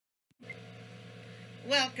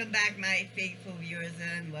Welcome back, my faithful viewers,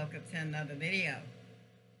 and welcome to another video.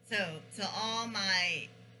 So, to all my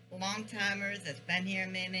long timers that's been here a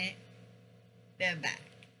minute, they're back.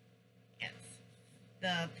 Yes.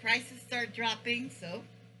 The prices start dropping, so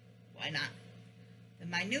why not? And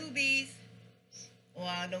my newbies,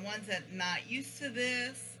 or the ones that not used to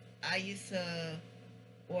this, I used to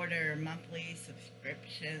order monthly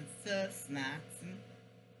subscriptions to snacks, and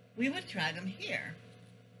we would try them here.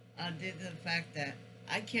 Due to the fact that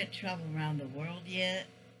I can't travel around the world yet,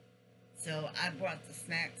 so I brought the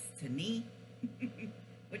snacks to me,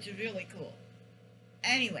 which is really cool.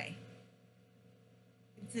 Anyway,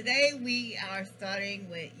 today we are starting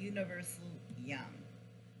with Universal Yum.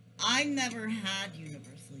 I never had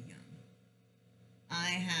Universal Yum. I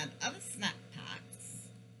had other snack packs.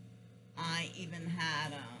 I even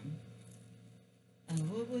had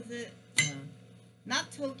what was it?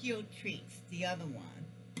 Not Tokyo Treats, the other one.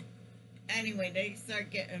 Anyway, they start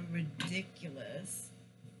getting ridiculous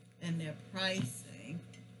in their pricing,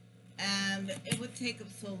 and it would take them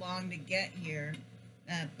so long to get here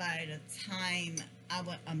that by the time I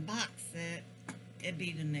would unbox it, it'd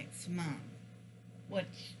be the next month.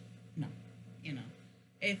 Which, no, you know,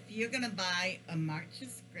 if you're gonna buy a March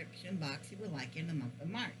subscription box, you would like it in the month of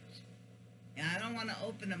March. And I don't want to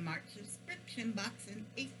open a March subscription box in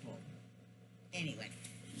April. Anyway,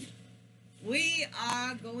 we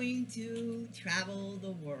are going to travel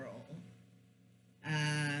the world.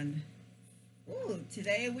 And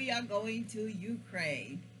today we are going to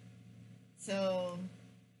Ukraine. So,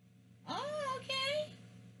 oh, okay.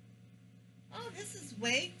 Oh, this is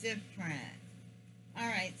way different. All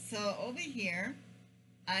right, so over here,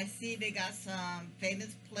 I see they got some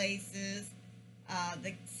famous places.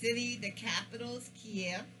 The city, the capital is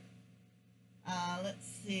Kiev. Let's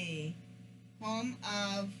see. Home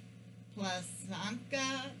of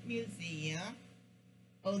Plasanka Museum.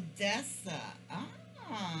 Odessa.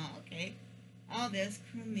 Ah, okay. Oh, there's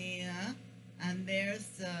Crimea. And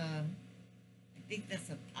there's, I think that's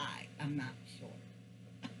a pie. I'm not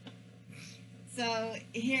sure. So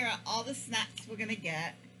here are all the snacks we're going to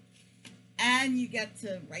get. And you get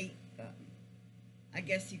to rate them. I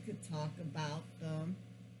guess you could talk about them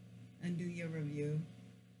and do your review.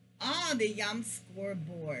 Ah, the Yum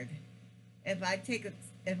scoreboard. If I take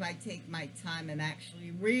my time and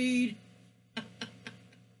actually read.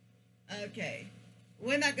 Okay.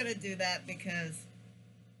 We're not going to do that because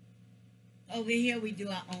over here we do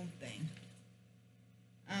our own thing.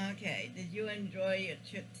 Okay. Did you enjoy your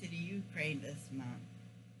trip to the Ukraine this month?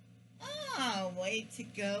 Oh, way to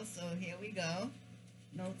go. So here we go.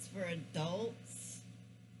 Notes for adults.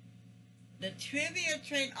 The trivia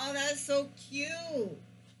train. Oh, that's so cute.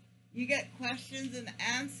 You get questions and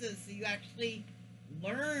answers so you actually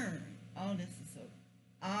learn. Oh, this is so.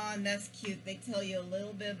 Oh, and that's cute. They tell you a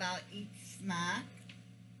little bit about each snack.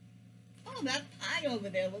 Oh, that pie over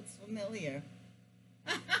there looks familiar.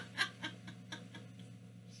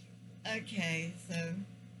 Okay, so.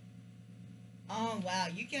 Oh, wow.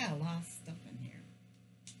 You get a lot of stuff in here.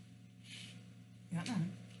 Come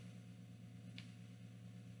on.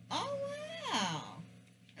 Oh, wow.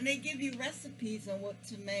 And they give you recipes on what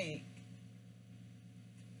to make.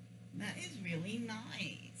 That is really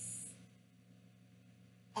nice.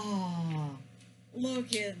 Oh,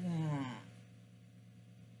 look at that.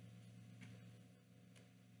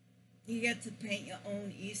 You get to paint your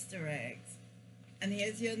own Easter eggs. And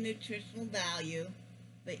here's your nutritional value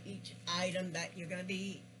for each item that you're going to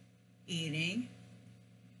be eating.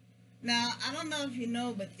 Now, I don't know if you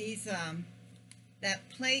know, but these, that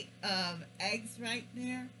plate of eggs right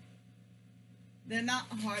there, they're not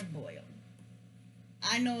hard boiled.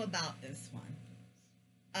 I know about this one.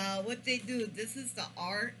 What they do, this is the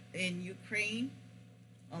art in Ukraine.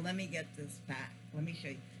 Oh, let me get this back. Let me show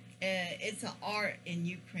you. It's an art in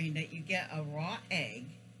Ukraine that you get a raw egg.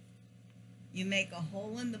 You make a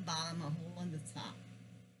hole in the bottom, a hole in the top.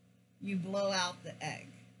 You blow out the egg.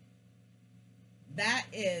 That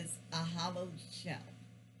is a hollowed shell.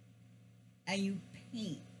 And you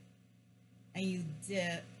paint. And you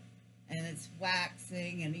dip. And it's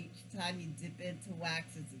waxing. And each time you dip into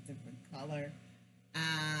wax, it's a different color.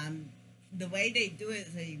 The way they do it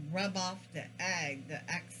is they rub off the egg, the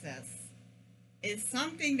excess. It's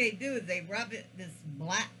something they do is they rub this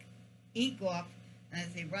black ink off, and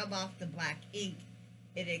as they rub off the black ink,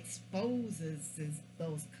 it exposes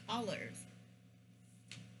those colors.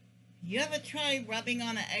 You ever try rubbing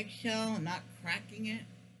on an eggshell and not cracking it?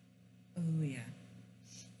 Oh yeah.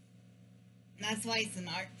 And that's why it's an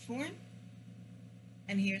art form.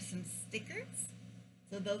 And here's some stickers.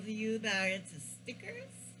 So those of you that are into stickers,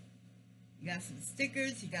 you got some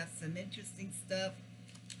stickers, you got some interesting stuff.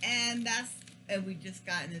 And we just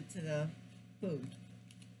gotten into the food.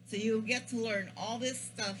 So you'll get to learn all this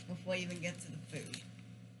stuff before you even get to the food.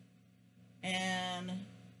 And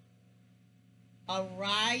a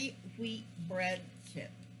rye wheat bread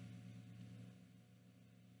chip.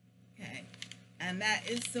 Okay. And that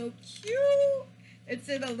is so cute. It's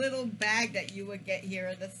in a little bag that you would get here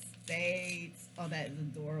in the States. Oh, that is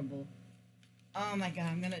adorable. Oh my God,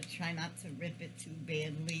 I'm going to try not to rip it too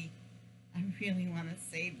badly. I really want to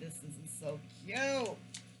save this. This is so cute.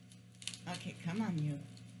 Okay, come on, you.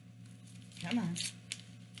 Come on.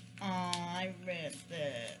 Oh, I ripped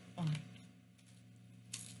it. Oh.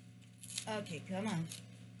 Okay, come on.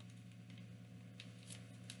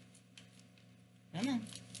 Come on.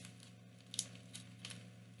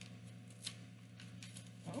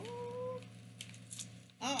 Oh.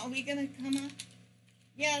 Oh, are we gonna come up?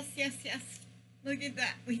 Yes, yes, yes. Look at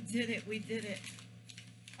that. We did it. We did it.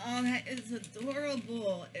 Oh, that is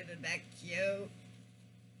adorable. Isn't that cute?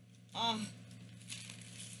 Oh.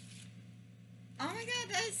 Oh my God,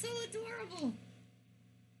 that is so adorable.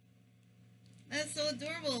 That's so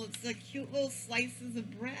adorable. It's the cute little slices of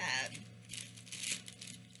bread.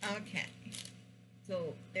 Okay.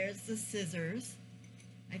 So there's the scissors.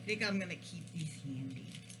 I think I'm going to keep these handy.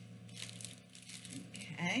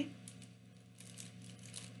 Okay.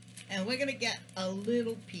 And we're going to get a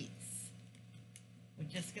little piece. We're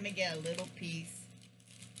just going to get a little piece.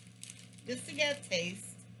 Just to get a taste.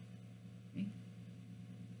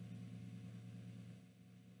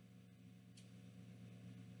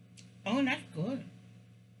 Oh, that's good.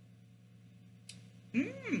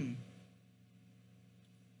 Mmm.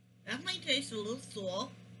 That might taste a little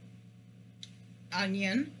salt.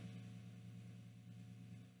 Onion.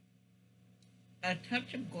 A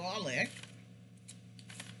touch of garlic.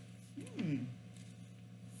 Mmm.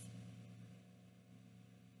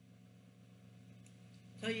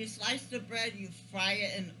 So you slice the bread, you fry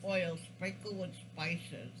it in oil, sprinkle with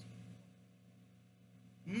spices.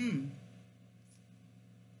 Mmm.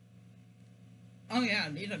 Oh yeah,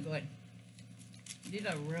 these are good. These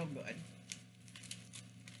are real good.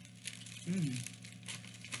 Mmm.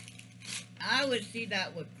 I would see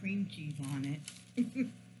that with cream cheese on it.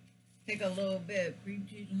 Take a little bit of cream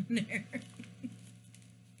cheese on there.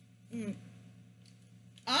 Mm.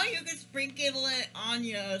 Oh, you can sprinkle it on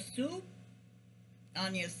your soup,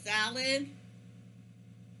 on your salad.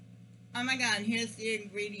 Oh my God, here's the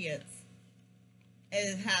ingredients.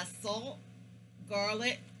 It has salt,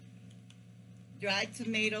 garlic, dried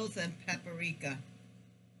tomatoes, and paprika.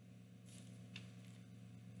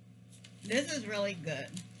 This is really good.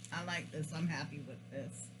 I like this. I'm happy with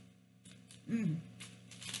this. Mmm.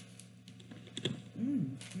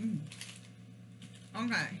 Mmm. Mmm.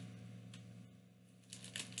 Okay.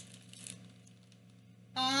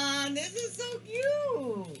 This is so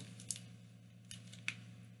cute.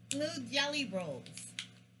 Little jelly rolls.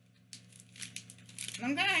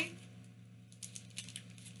 Okay.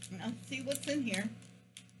 Let's see what's in here.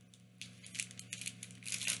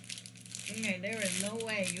 Okay, there is no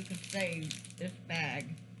way you can save this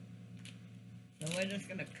bag. So we're just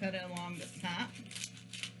going to cut it along the top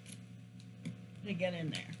to get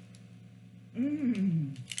in there.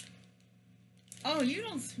 Mmm. Oh, you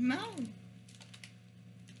don't smell.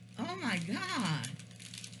 Oh my God.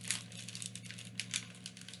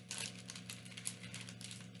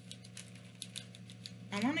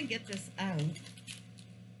 I want to get this out.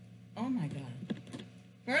 Oh my God.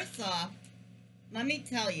 First off, let me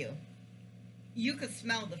tell you, you could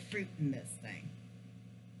smell the fruit in this thing.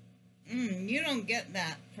 You don't get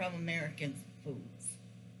that from American foods.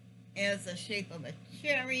 It's the shape of a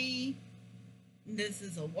cherry. This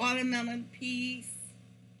is a watermelon piece.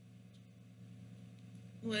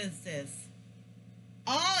 What is this?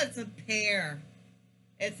 Oh, it's a pear.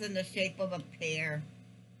 It's in the shape of a pear.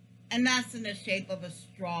 And that's in the shape of a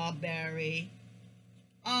strawberry.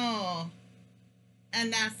 Oh,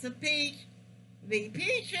 and that's a peach. The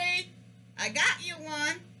peachy. I got you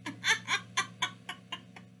one.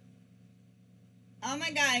 Oh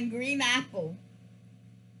my God, and green apple.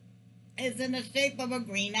 It's in the shape of a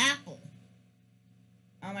green apple.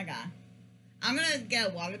 Oh my God. I'm going to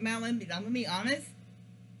get a watermelon because I'm going to be honest.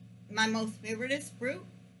 My most favorite fruit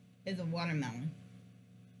is a watermelon.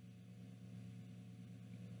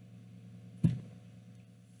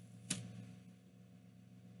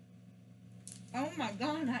 Oh my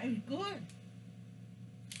God, that is good.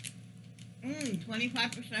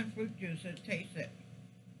 25% fruit juice. It tastes it.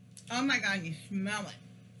 Oh my God, you smell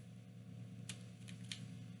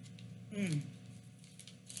it.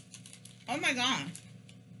 Oh my God.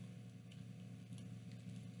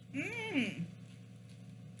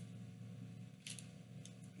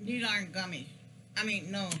 These aren't gummies. I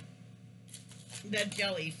mean, no, they're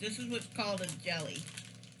jellies. This is what's called a jelly.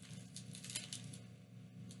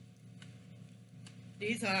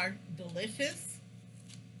 These are delicious,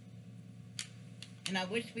 and I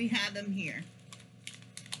wish we had them here.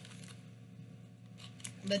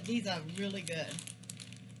 But these are really good.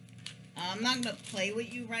 I'm not going to play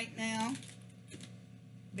with you right now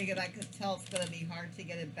because I could tell it's going to be hard to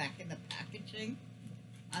get it back in the packaging.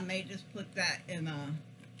 I may just put that in a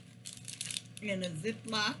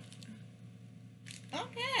Ziploc.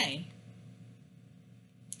 Okay.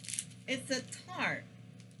 It's a tart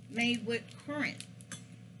made with currant.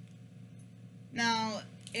 Now,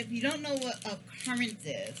 if you don't know what a currant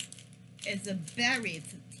is, it's a berry.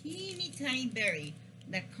 It's a teeny tiny berry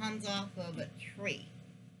that comes off of a tree.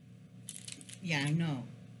 Yeah, I know.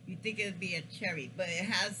 You think it would be a cherry, but it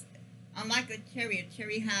has, unlike a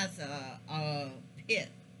cherry has a pit.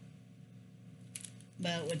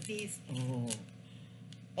 But with these,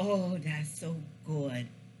 oh, that's so good.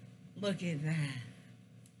 Look at that.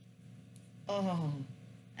 Oh,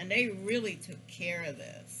 and they really took care of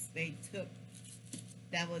this.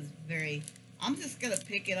 That was very, I'm just going to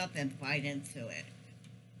pick it up and bite into it.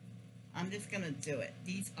 I'm just going to do it.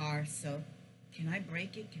 These are so, can I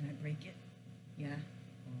break it? Can I break it? Yeah.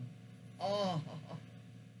 Oh.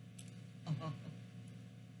 Oh.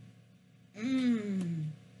 Mmm.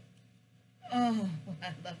 Oh,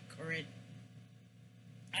 I love currant.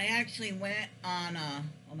 I actually went on,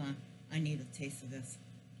 hold on. I need a taste of this.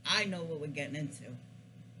 I know what we're getting into.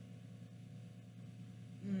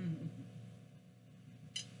 Mmm.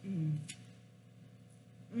 Mmm.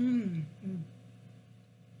 Mmm.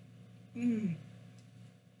 Mmm.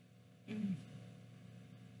 Mmm.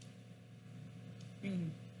 Mmm.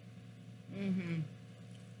 Mm-hmm.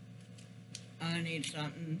 I need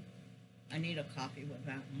something. I need a coffee with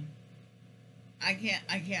that one. I can't.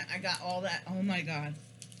 I got all that. Oh my God.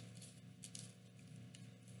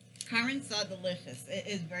 Currants are delicious. It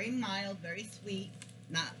is very mild, very sweet.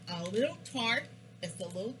 Not a little tart. It's a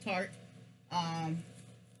little tart. I'm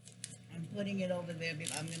putting it over there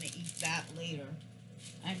because I'm going to eat that later.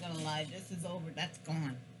 I ain't going to lie. This is over. That's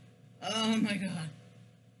gone. Oh my God.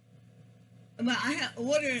 But I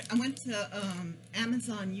went to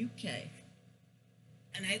Amazon UK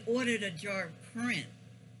and I ordered a jar of currant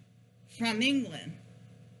from England.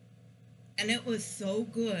 And it was so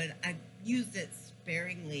good. I used it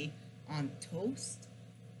sparingly on toast.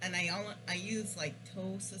 And I used like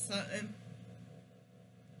toast or something.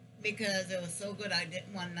 Because it was so good, I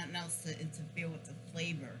didn't want nothing else to interfere with the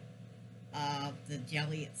flavor of the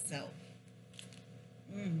jelly itself.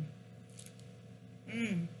 Mmm.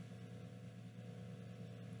 Mmm.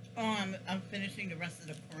 Oh, I'm finishing the rest of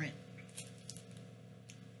the currant.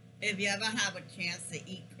 If you ever have a chance to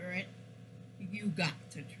eat currant, you got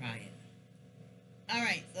to try it.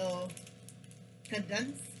 Alright, so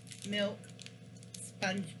condensed milk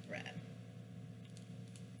sponge bread.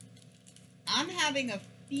 I'm having a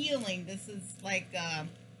feeling this is like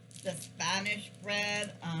the Spanish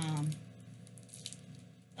bread,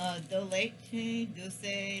 dulce de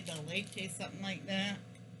leche, something like that.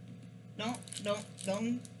 Don't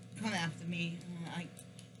come after me.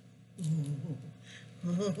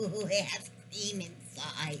 Ooh, it has cream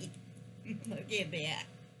inside. Look at that.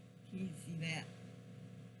 Can you see that?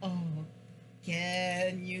 Oh,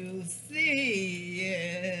 can you see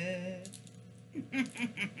it?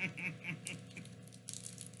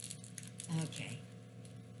 Okay.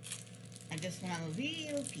 I just want a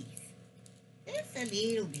little piece. Just a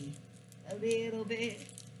little bit. A little bit.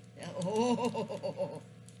 Oh.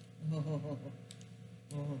 Oh.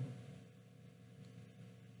 Oh.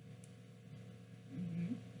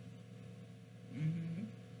 Mm-hmm. Mm-hmm.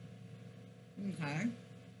 Okay.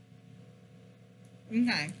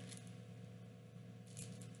 Okay.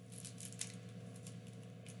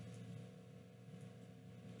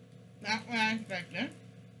 Not what I expected.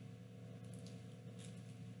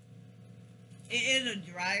 It is a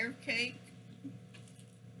drier cake.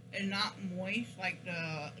 It's not moist like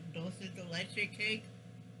the dulce de leche cake.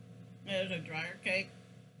 It is a drier cake.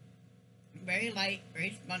 Very light,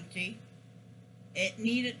 very spongy. It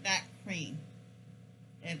needed that cream.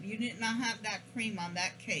 If you did not have that cream on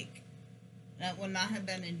that cake, that would not have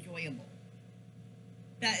been enjoyable.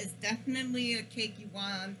 That is definitely a cake you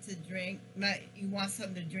want to drink, that you want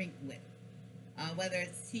something to drink with. Whether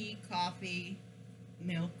it's tea, coffee,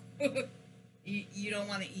 milk. You don't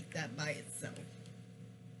want to eat that by itself.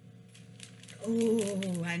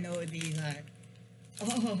 Oh, I know what these are.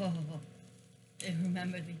 Oh, and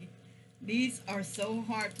remember these are so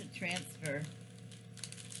hard to transfer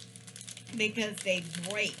because they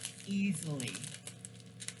break easily.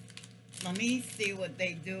 Let me see what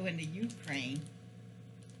they do in the Ukraine.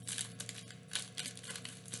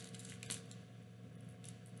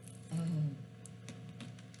 Oh,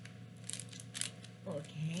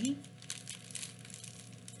 okay.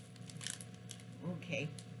 Okay.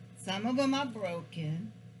 Some of them are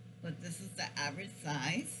broken, but this is the average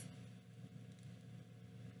size.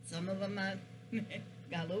 Some of them are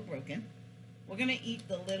got a little broken. We're gonna eat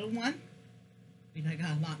the little one because I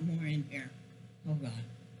got a lot more in here. Oh God.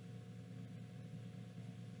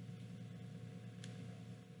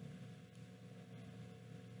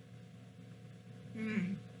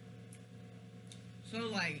 Mmm. So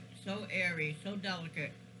light, so airy, so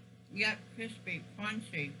delicate, yet crispy,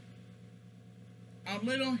 crunchy. A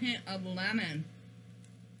little hint of lemon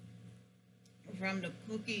from the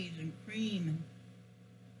cookies and cream.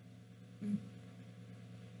 Mm.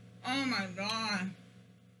 Oh my God.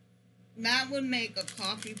 That would make a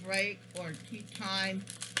coffee break or tea time.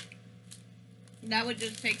 That would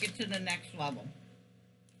just take it to the next level.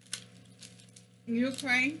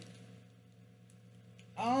 Ukraine.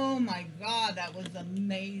 Oh my God, that was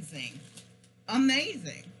amazing.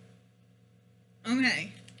 Amazing.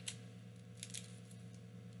 Okay.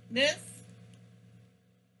 This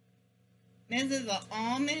is an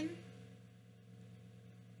almond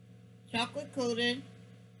chocolate coated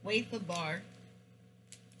wafer bar,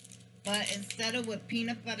 but instead of with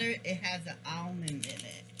peanut butter, it has an almond in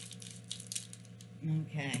it.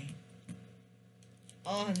 Okay.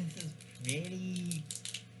 Oh, this is pretty.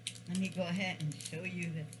 Let me go ahead and show you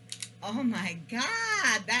this. Oh my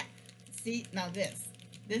God, that, see, now this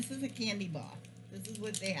is a candy bar. This is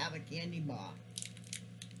what they have, a candy bar.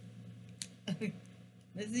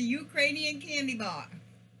 This is a Ukrainian candy bar.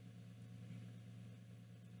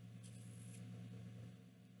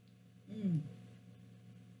 Mm.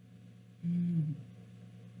 Mm.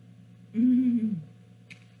 Mm.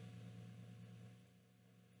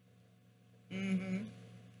 Mm-hmm.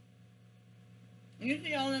 You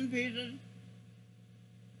see all them pieces?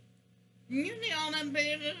 You see all them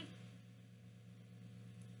pieces?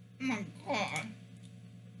 Oh my God.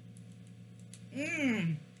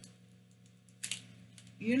 Mmm.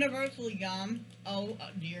 Universal Yum. Oh,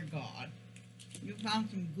 dear God. You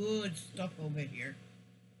found some good stuff over here.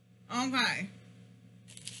 Okay.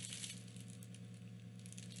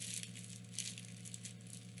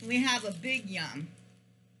 We have a big yum.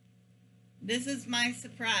 This is my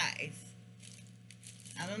surprise.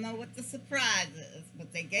 I don't know what the surprise is,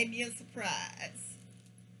 but they gave me a surprise.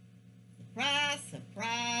 Surprise,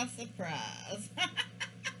 surprise, surprise.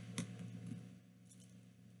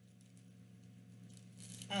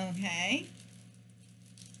 Okay.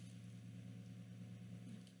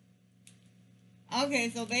 Okay,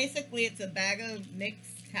 so basically it's a bag of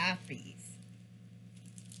mixed taffies.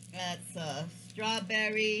 That's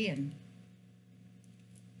strawberry and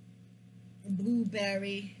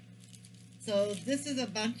blueberry. So this is a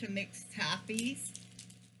bunch of mixed taffies.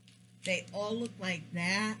 They all look like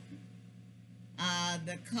that.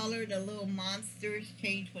 The color, the little monsters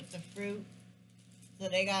change with the fruit. So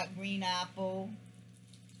they got green apple.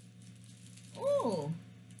 Oh,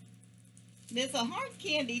 there's a hard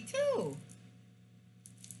candy too.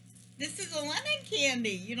 This is a lemon candy.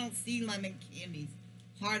 You don't see lemon candies.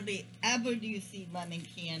 Hardly ever do you see lemon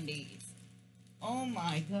candies. Oh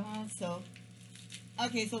my God. So,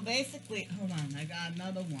 okay, so basically, hold on, I got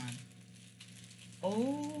another one.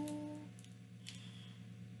 Oh,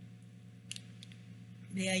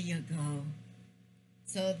 there you go.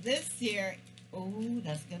 So this here, oh,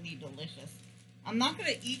 that's going to be delicious. I'm not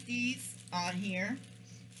going to eat these on here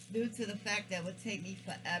due to the fact that it would take me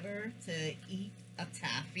forever to eat a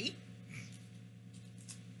taffy.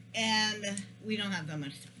 And we don't have that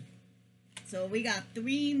much time. So we got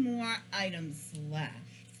 3 more items left.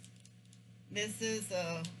 This is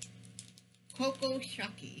a Cocoa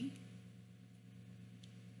Shucky.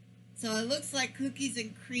 So it looks like cookies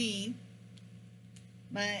and cream,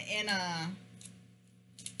 but in a,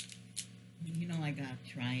 you know, I gotta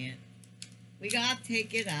try it. We gotta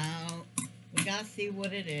take it out. We gotta see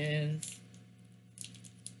what it is.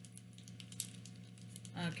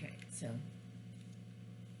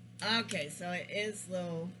 Okay, so it is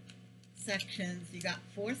little sections. You got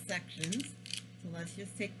 4 sections. So let's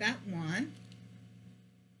just take that one.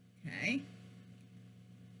 Okay.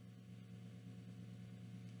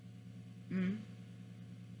 Mm.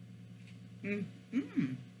 Mm.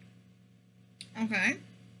 Mm. Okay.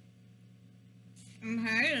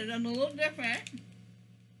 Okay, it's a little different.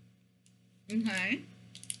 Okay.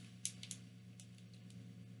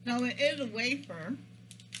 So it is a wafer.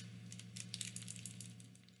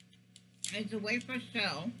 It's a wafer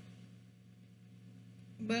shell,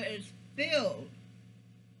 but it's filled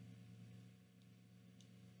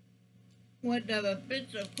with the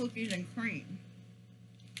bits of cookies and cream.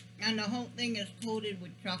 And the whole thing is coated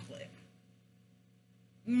with chocolate.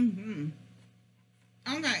 Mm-hmm.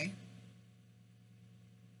 Okay.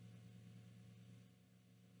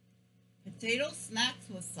 Potato snacks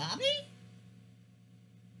wasabi?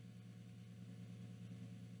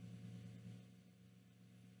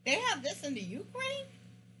 They have this in the Ukraine?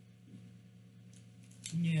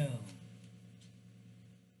 No.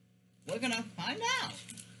 We're gonna find out.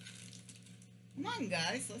 Come on,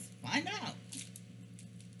 guys, let's find out.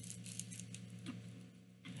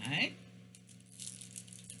 Alright?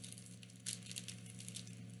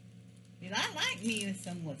 Dude, I like me with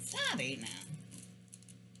some wasabi now.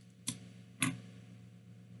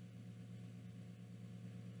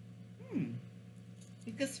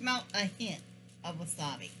 You can smell a hint of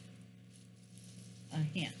wasabi. A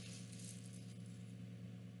hint.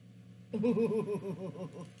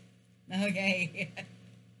 Ooh. Okay.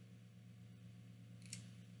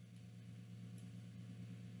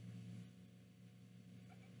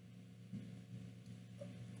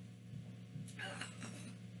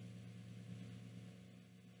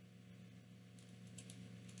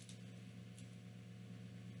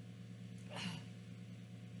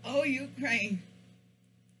 Oh, Ukraine.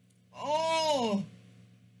 Oh.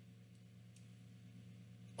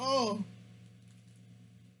 Oh.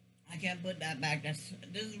 I can't put that back. This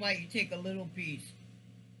is why you take a little piece.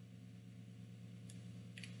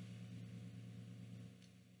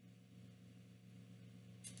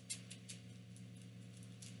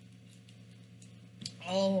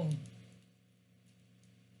 Oh.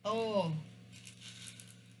 Oh.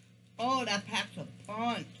 Oh, that packs a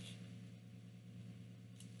punch.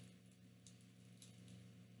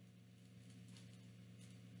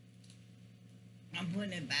 I'm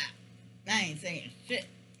putting it back. I ain't saying shit.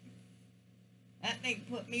 That thing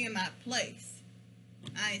put me in my place.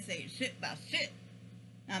 I ain't saying shit about shit.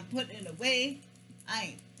 I'm putting it away. I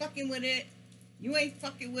ain't fucking with it. You ain't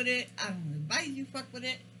fucking with it. I don't advise you fuck with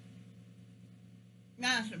it.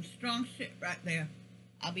 Now some strong shit right there.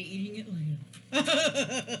 I'll be eating it later.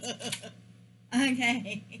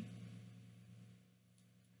 Okay.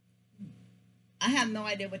 I have no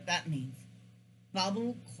idea what that means.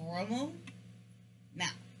 Bubble caramel? Now,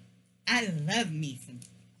 I love me some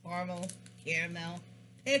caramel.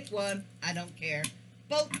 Pick one. I don't care.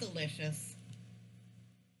 Both delicious.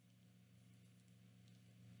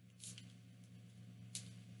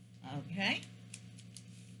 Okay.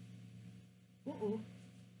 Ooh.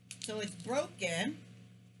 So it's broken.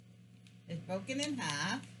 It's broken in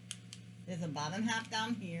half. There's a bottom half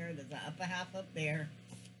down here. There's an upper half up there.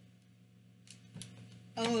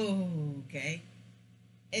 Oh, okay.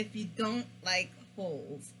 If you don't like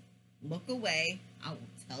holes, look away. I will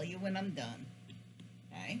tell you when I'm done.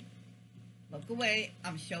 Okay? Look away.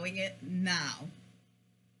 I'm showing it now.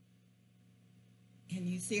 Can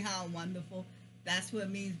you see how wonderful? That's what it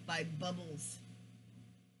means by bubbles.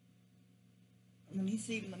 Let me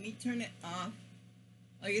see. Let me turn it off.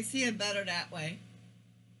 Oh, you see it better that way.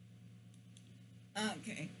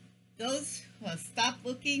 Okay. Those who have stopped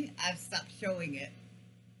looking, I've stopped showing it.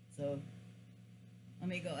 So, let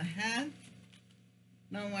me go ahead.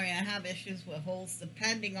 Don't worry, I have issues with holes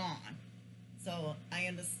depending on. So, I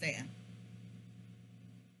understand.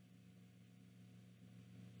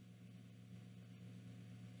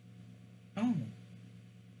 Oh.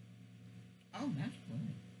 Oh, that's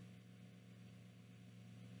good.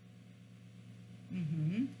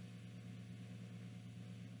 Mm-hmm.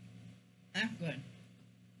 That's good.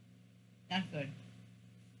 That's good.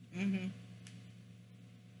 Mm-hmm.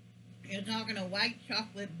 You're talking a white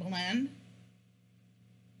chocolate blend.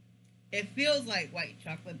 It feels like white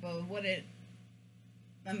chocolate, but what it...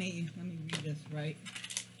 Let me read this right.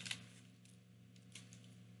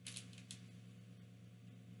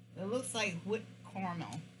 It looks like whipped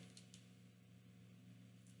caramel.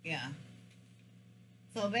 Yeah.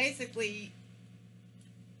 So basically,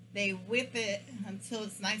 they whip it until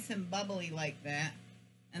it's nice and bubbly like that,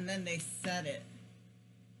 and then they set it.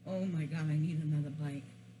 Oh my god, I need another bite.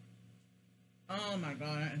 Oh my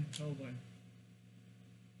god, it's so good.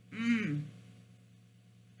 Mmm.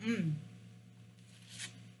 Mmm.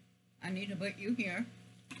 I need to put you here.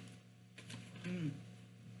 Mmm.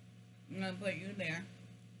 I'm gonna put you there.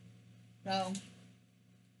 So,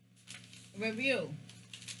 review.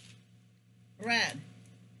 Red.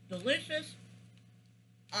 Delicious.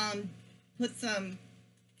 Um, put some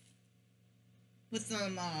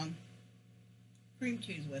cream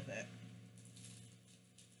cheese with it.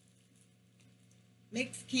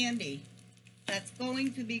 Mixed candy. That's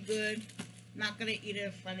going to be good Not gonna eat it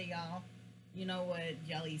in front of y'all. You know what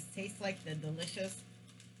jellies taste like? They're delicious.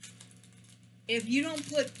 If you don't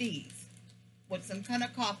put these with some kind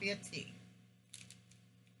of coffee or tea,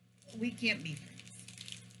 we can't be friends.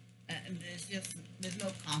 And there's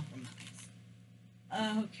no compromise.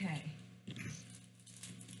 Okay.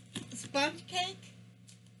 Sponge cake,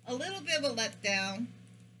 a little bit of a letdown.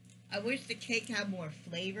 I wish the cake had more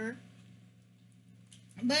flavor,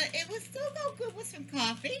 but it would still go good with some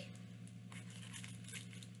coffee.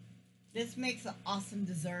 This makes an awesome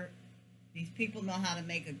dessert. These people know how to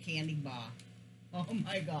make a candy bar. Oh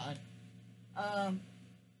my god.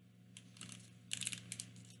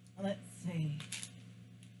 Let's see.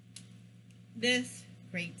 This,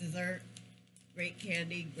 great dessert, great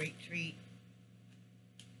candy, great treat.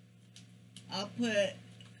 I'll put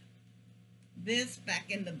this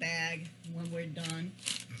back in the bag when we're done.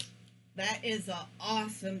 That is an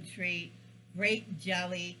awesome treat. Great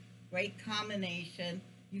jelly, great combination.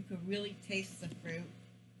 You could really taste the fruit.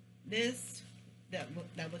 This, that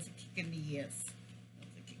was a kick in the ass. That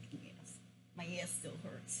was a kick in the ass. My ass still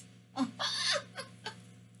hurts.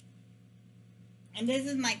 And this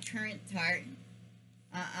is my current tart.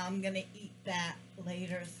 I'm going to eat that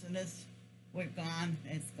later as soon as we're gone.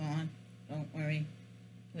 It's gone. Don't worry.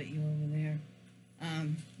 Put you over there.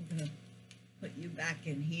 I'm going to put you back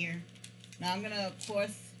in here. Now I'm going to, of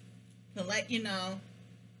course, to let you know,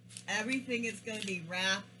 everything is going to be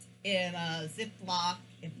wrapped in a Ziploc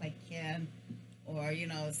if I can. Or, you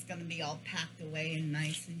know, it's going to be all packed away and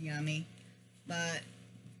nice and yummy. But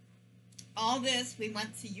all this, we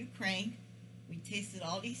went to Ukraine. We tasted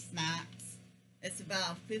all these snacks. It's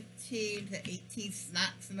about 15 to 18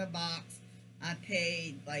 snacks in a box. I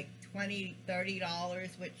paid like $20,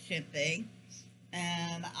 $30 with shipping.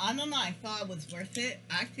 And I don't know, I thought it was worth it.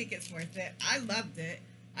 I think it's worth it. I loved it.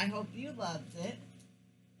 I hope you loved it.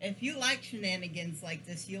 If you like shenanigans like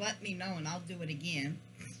this, you let me know and I'll do it again.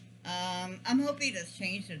 I'm hoping to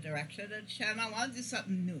change the direction of the channel. I want to do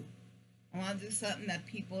something new. I want to do something that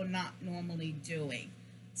people are not normally doing.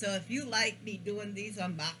 So if you like me doing these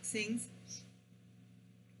unboxings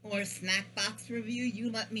or snack box review, you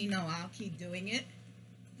let me know. I'll keep doing it.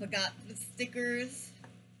 Forgot the stickers.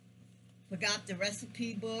 Forgot the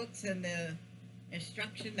recipe books and the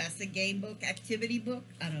instruction. That's the game book, activity book.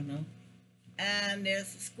 I don't know. And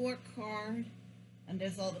there's a scorecard. And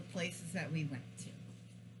there's all the places that we went to.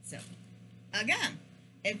 So, again,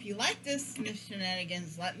 if you like this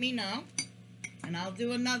shenanigans, let me know. And I'll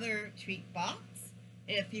do another treat box.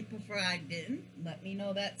 If you prefer I didn't, let me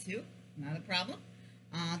know that too. Not a problem.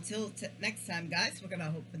 Until next time, guys, we're going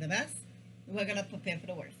to hope for the best. We're going to prepare for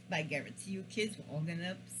the worst. But I guarantee you kids, we're all going to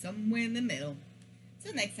end up somewhere in the middle.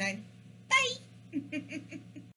 Till next time, bye!